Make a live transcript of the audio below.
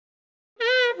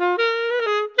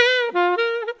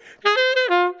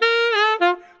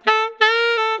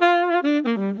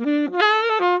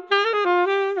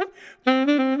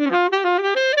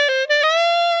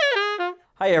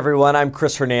everyone, I'm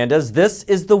Chris Hernandez. This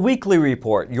is the Weekly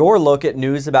Report, your look at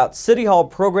news about City Hall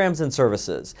programs and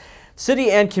services.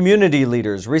 City and community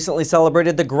leaders recently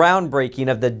celebrated the groundbreaking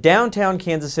of the downtown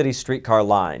Kansas City streetcar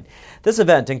line. This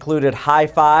event included high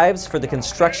fives for the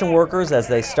construction workers as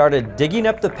they started digging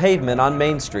up the pavement on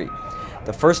Main Street.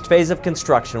 The first phase of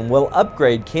construction will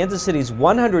upgrade Kansas City's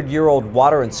 100-year-old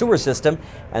water and sewer system,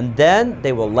 and then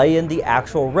they will lay in the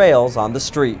actual rails on the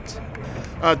street.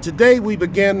 Today we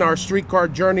begin our streetcar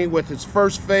journey with its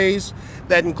first phase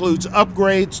that includes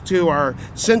upgrades to our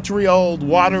century-old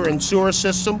water and sewer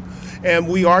system, and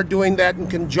we are doing that in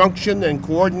conjunction and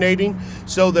coordinating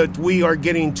so that we are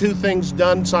getting two things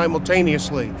done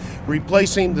simultaneously: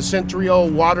 replacing the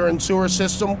century-old water and sewer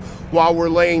system while we're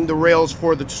laying the rails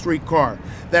for the streetcar.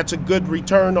 That's a good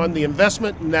return on the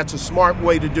investment, and that's a smart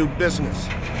way to do business.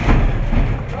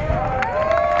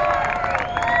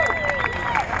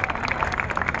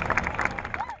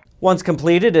 Once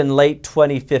completed in late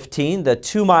 2015, the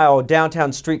 2-mile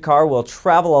downtown streetcar will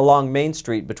travel along Main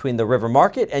Street between the River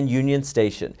Market and Union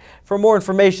Station. For more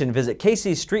information, visit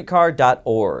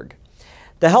kcstreetcar.org.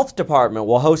 The Health Department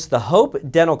will host the Hope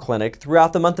Dental Clinic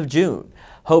throughout the month of June.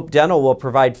 Hope Dental will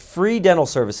provide free dental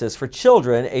services for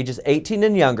children ages 18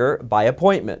 and younger by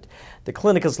appointment. The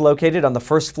clinic is located on the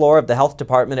first floor of the Health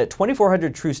Department at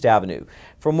 2400 Troost Avenue.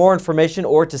 For more information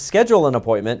or to schedule an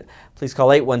appointment, please call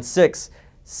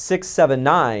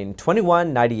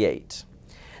 816-679-2198.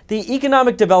 The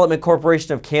Economic Development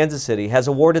Corporation of Kansas City has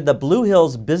awarded the Blue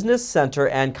Hills Business Center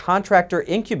and Contractor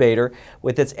Incubator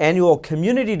with its annual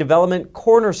Community Development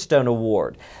Cornerstone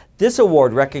Award. This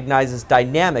award recognizes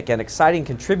dynamic and exciting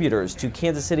contributors to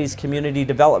Kansas City's community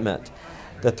development.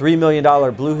 The $3 million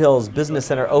Blue Hills Business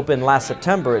Center opened last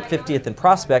September at 50th and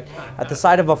Prospect at the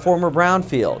site of a former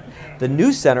brownfield. The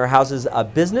new center houses a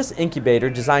business incubator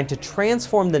designed to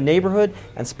transform the neighborhood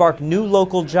and spark new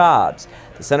local jobs.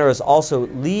 The center is also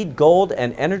LEED Gold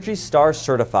and Energy Star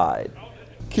certified.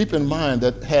 Keep in mind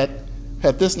that had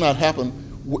this not happened,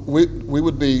 we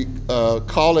would be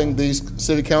calling these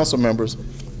city council members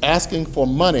asking for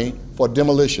money for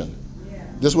demolition.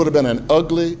 This would have been an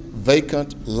ugly,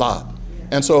 vacant lot.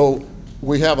 And so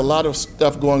we have a lot of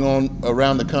stuff going on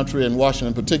around the country, in Washington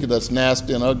in particular, that's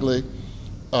nasty and ugly.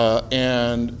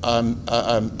 And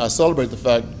I celebrate the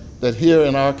fact that here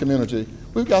in our community,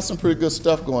 we've got some pretty good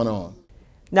stuff going on.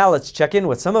 Now let's check in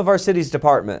with some of our city's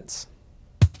departments.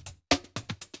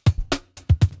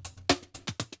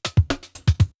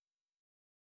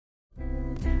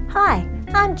 Hi,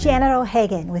 I'm Janet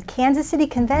O'Hagan with Kansas City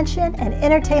Convention and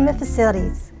Entertainment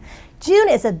Facilities. June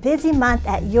is a busy month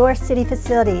at your city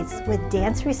facilities with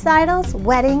dance recitals,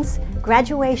 weddings,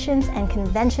 graduations, and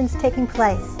conventions taking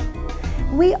place.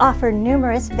 We offer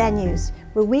numerous venues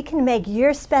where we can make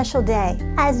your special day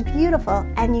as beautiful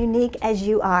and unique as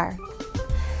you are.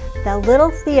 The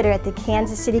Little Theater at the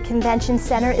Kansas City Convention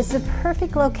Center is the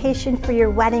perfect location for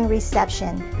your wedding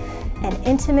reception. An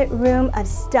intimate room of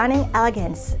stunning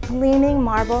elegance, gleaming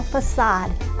marble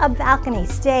facade, a balcony,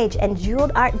 stage, and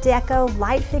jeweled Art Deco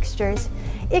light fixtures,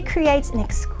 it creates an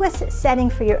exquisite setting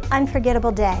for your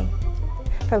unforgettable day.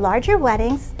 For larger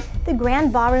weddings, the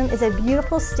Grand Ballroom is a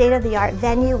beautiful state-of-the-art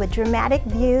venue with dramatic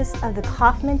views of the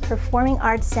Kaufman Performing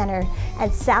Arts Center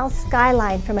and south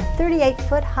skyline from a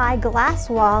 38-foot-high glass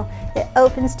wall that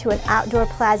opens to an outdoor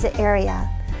plaza area.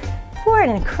 For an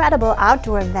incredible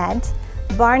outdoor event,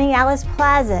 Barney Alice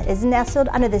Plaza is nestled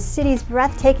under the city's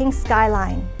breathtaking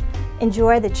skyline.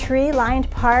 Enjoy the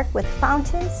tree-lined park with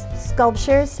fountains,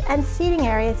 sculptures, and seating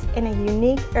areas in a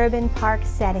unique urban park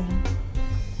setting.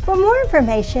 For more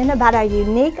information about our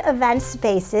unique event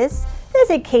spaces,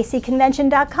 visit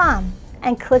kcconvention.com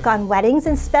and click on Weddings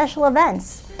and Special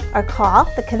Events, or call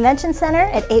the Convention Center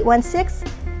at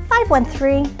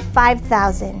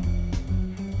 816-513-5000.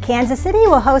 Kansas City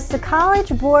will host the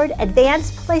College Board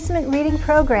Advanced Placement Reading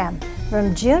Program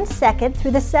from June 2nd through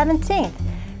the 17th,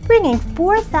 bringing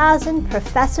 4,000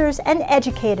 professors and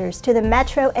educators to the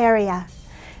metro area.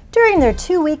 During their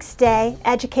 2-week stay,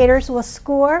 educators will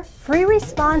score free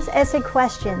response essay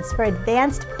questions for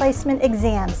advanced placement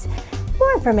exams.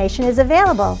 More information is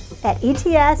available at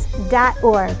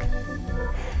ets.org.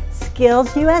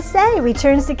 Skills USA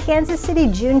returns to Kansas City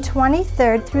June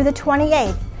 23rd through the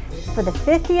 28th. For the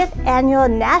 50th Annual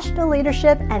National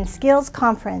Leadership and Skills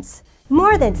Conference.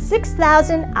 More than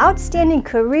 6,000 outstanding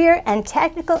career and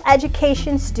technical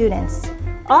education students,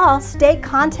 all state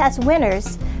contest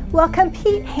winners, will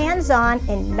compete hands-on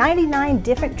in 99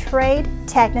 different trade,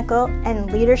 technical,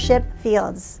 and leadership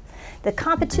fields. The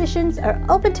competitions are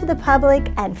open to the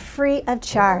public and free of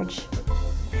charge.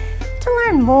 To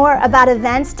learn more about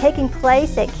events taking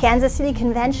place at Kansas City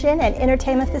Convention and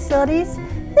Entertainment Facilities,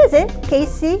 visit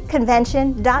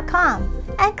kcmo.gov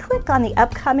and click on the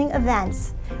upcoming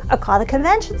events, or call the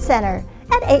Convention Center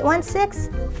at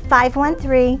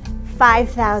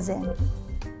 816-513-5000.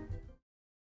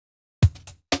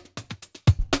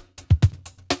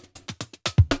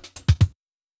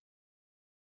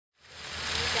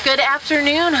 Good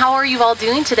afternoon. How are you all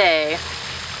doing today?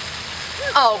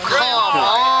 Oh, come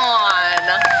on.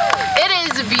 It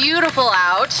is beautiful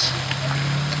out.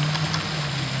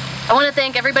 I want to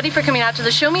thank everybody for coming out to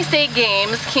the Show Me State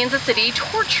Games Kansas City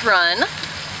Torch Run.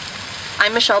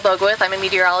 I'm Michelle Bogwith. I'm a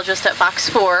meteorologist at Fox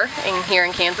 4 here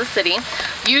in Kansas City.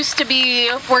 Used to be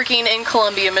working in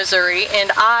Columbia, Missouri,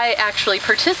 and I actually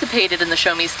participated in the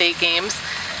Show Me State Games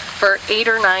for 8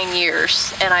 or 9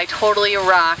 years, and I totally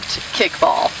rocked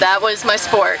kickball. That was my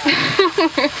sport.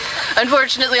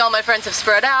 Unfortunately, all my friends have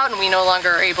spread out, and we no longer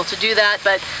are able to do that,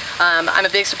 but I'm a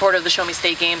big supporter of the Show Me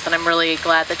State Games, and I'm really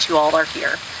glad that you all are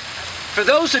here. For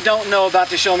those that don't know about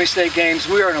the Show Me State Games,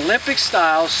 we are an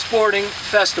Olympic-style sporting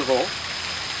festival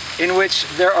in which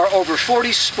there are over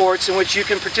 40 sports in which you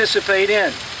can participate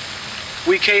in.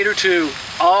 We cater to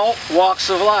all walks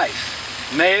of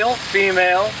life, male,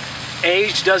 female,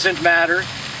 age doesn't matter,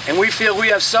 and we feel we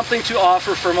have something to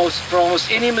offer for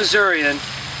almost any Missourian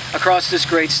across this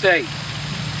great state.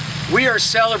 We are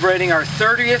celebrating our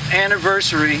 30th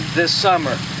anniversary this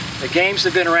summer. The games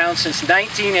have been around since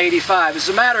 1985. As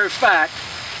a matter of fact,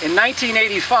 in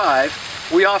 1985,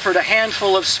 we offered a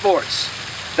handful of sports.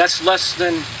 That's less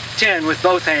than 10 with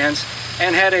both hands,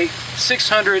 and had a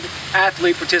 600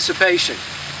 athlete participation.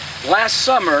 Last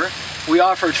summer, we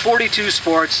offered 42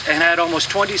 sports and had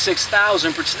almost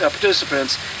 26,000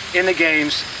 participants in the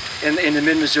games in the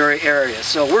mid-Missouri area.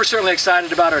 So we're certainly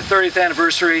excited about our 30th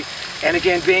anniversary, and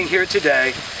again being here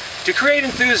today to create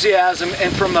enthusiasm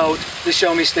and promote the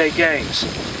Show Me State Games.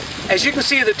 As you can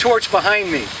see the torch behind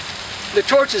me, the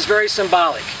torch is very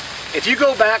symbolic. If you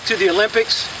go back to the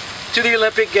Olympics, to the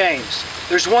Olympic Games,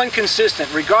 there's one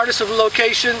consistent, regardless of the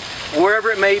location,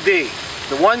 wherever it may be.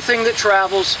 The one thing that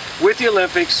travels with the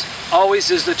Olympics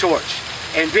always is the torch.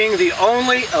 And being the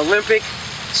only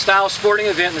Olympic-style sporting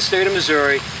event in the state of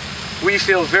Missouri, we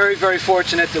feel very, very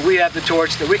fortunate that we have the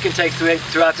torch that we can take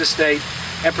throughout the state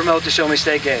and promote the Show Me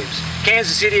State Games.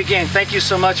 Kansas City, again, thank you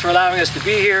so much for allowing us to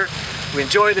be here. We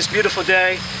enjoy this beautiful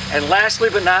day. And lastly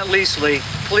but not leastly,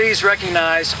 please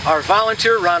recognize our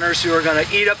volunteer runners who are going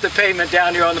to eat up the pavement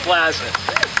down here on the plaza.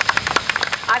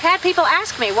 I've had people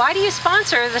ask me, why do you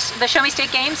sponsor the Show Me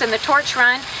State Games and the Torch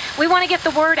Run? We want to get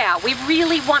the word out. We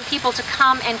really want people to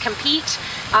come and compete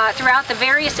throughout the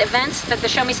various events that the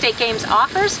Show Me State Games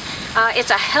offers.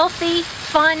 It's a healthy,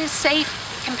 fun, safe,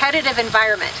 competitive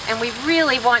environment, and we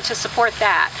really want to support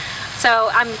that. So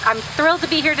I'm thrilled to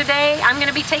be here today. I'm going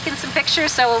to be taking some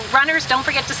pictures, so runners, don't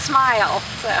forget to smile.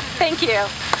 So thank you.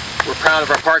 We're proud of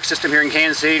our park system here in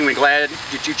Kansas City, and we're glad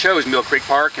that you chose Mill Creek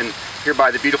Park and here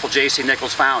by the beautiful J.C.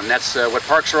 Nichols Fountain. That's what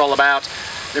parks are all about.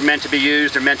 They're meant to be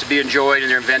used, they're meant to be enjoyed,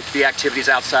 and they're meant to be activities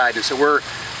outside. And so we're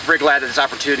very glad that this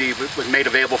opportunity was made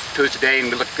available to us today,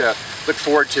 and we look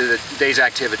forward to the day's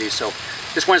activities. So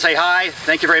just want to say hi,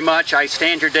 thank you very much. I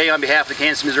stand here today on behalf of the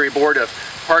Kansas Missouri Board of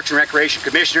Parks and Recreation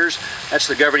Commissioners. That's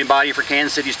the governing body for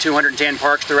Kansas City's 210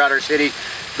 parks throughout our city.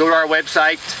 Go to our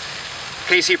website,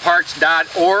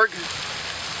 kcparks.org.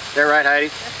 Is that right, Heidi?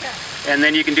 And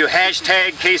then you can do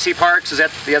hashtag KCParks. Is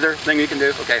that the other thing you can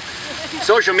do? Okay.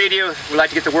 Social media, we like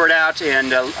to get the word out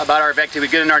and about our activity. We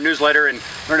get in our newsletter and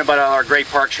learn about our great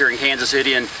parks here in Kansas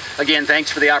City. And again, thanks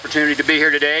for the opportunity to be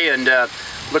here today, and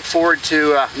look forward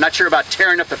to, I'm not sure about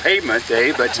tearing up the pavement,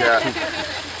 Dave, but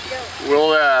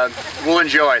we'll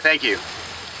enjoy. Thank you.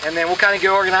 And then we'll kind of get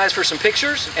organized for some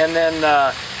pictures, and then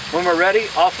when we're ready,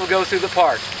 off we'll go through the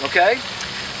park, okay?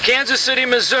 Kansas City,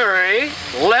 Missouri,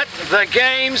 let the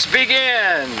games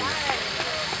begin.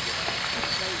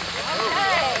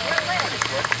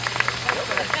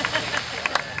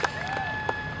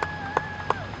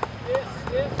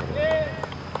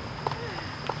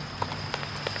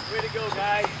 Way to go,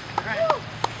 guys.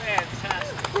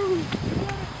 Fantastic.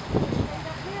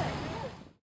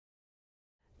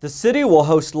 The city will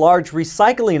host large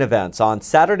recycling events on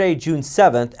Saturday, June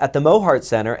 7th at the Mohart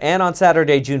Center and on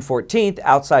Saturday, June 14th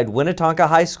outside Winnetonka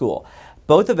High School.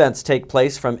 Both events take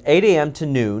place from 8 a.m. to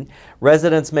noon.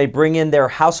 Residents may bring in their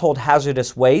household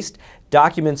hazardous waste,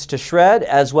 documents to shred,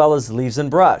 as well as leaves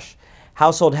and brush.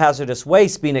 Household hazardous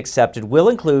waste being accepted will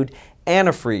include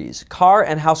antifreeze, car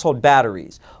and household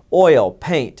batteries, oil,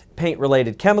 paint,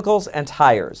 paint-related chemicals, and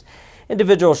tires.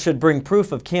 Individuals should bring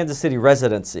proof of Kansas City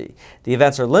residency. The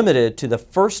events are limited to the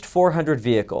first 400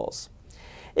 vehicles.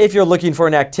 If you're looking for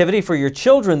an activity for your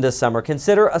children this summer,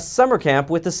 consider a summer camp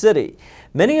with the city.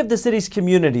 Many of the city's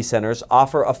community centers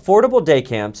offer affordable day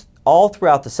camps all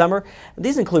throughout the summer.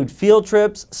 These include field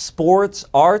trips, sports,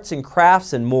 arts and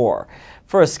crafts, and more.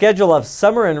 For a schedule of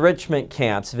summer enrichment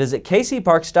camps, visit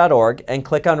kcparks.org and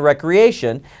click on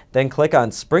Recreation, then click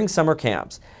on Spring Summer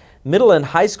Camps. Middle and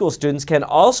high school students can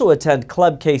also attend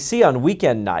Club KC on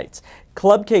weekend nights.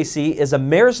 Club KC is a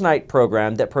Mayor's Night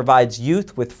program that provides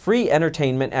youth with free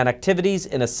entertainment and activities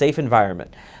in a safe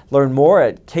environment. Learn more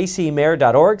at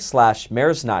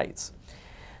kcmayor.org/mayorsnights.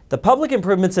 The Public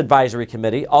Improvements Advisory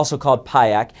Committee, also called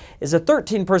PIAC, is a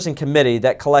 13-person committee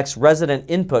that collects resident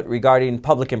input regarding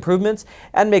public improvements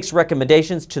and makes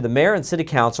recommendations to the mayor and city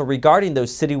council regarding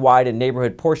those citywide and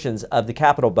neighborhood portions of the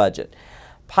capital budget.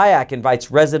 PIAC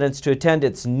invites residents to attend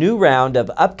its new round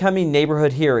of upcoming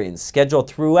neighborhood hearings scheduled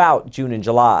throughout June and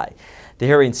July. The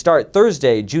hearings start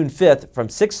Thursday, June 5th from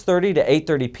 6:30 to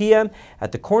 8:30 p.m.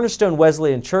 at the Cornerstone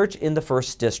Wesleyan Church in the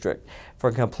 1st District. For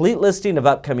a complete listing of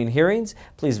upcoming hearings,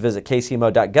 please visit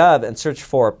kcmo.gov and search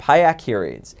for PIAC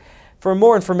hearings. For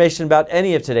more information about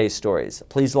any of today's stories,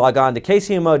 please log on to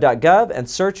kcmo.gov and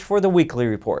search for the Weekly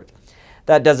Report.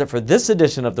 That does it for this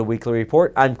edition of the Weekly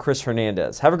Report. I'm Chris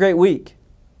Hernandez. Have a great week.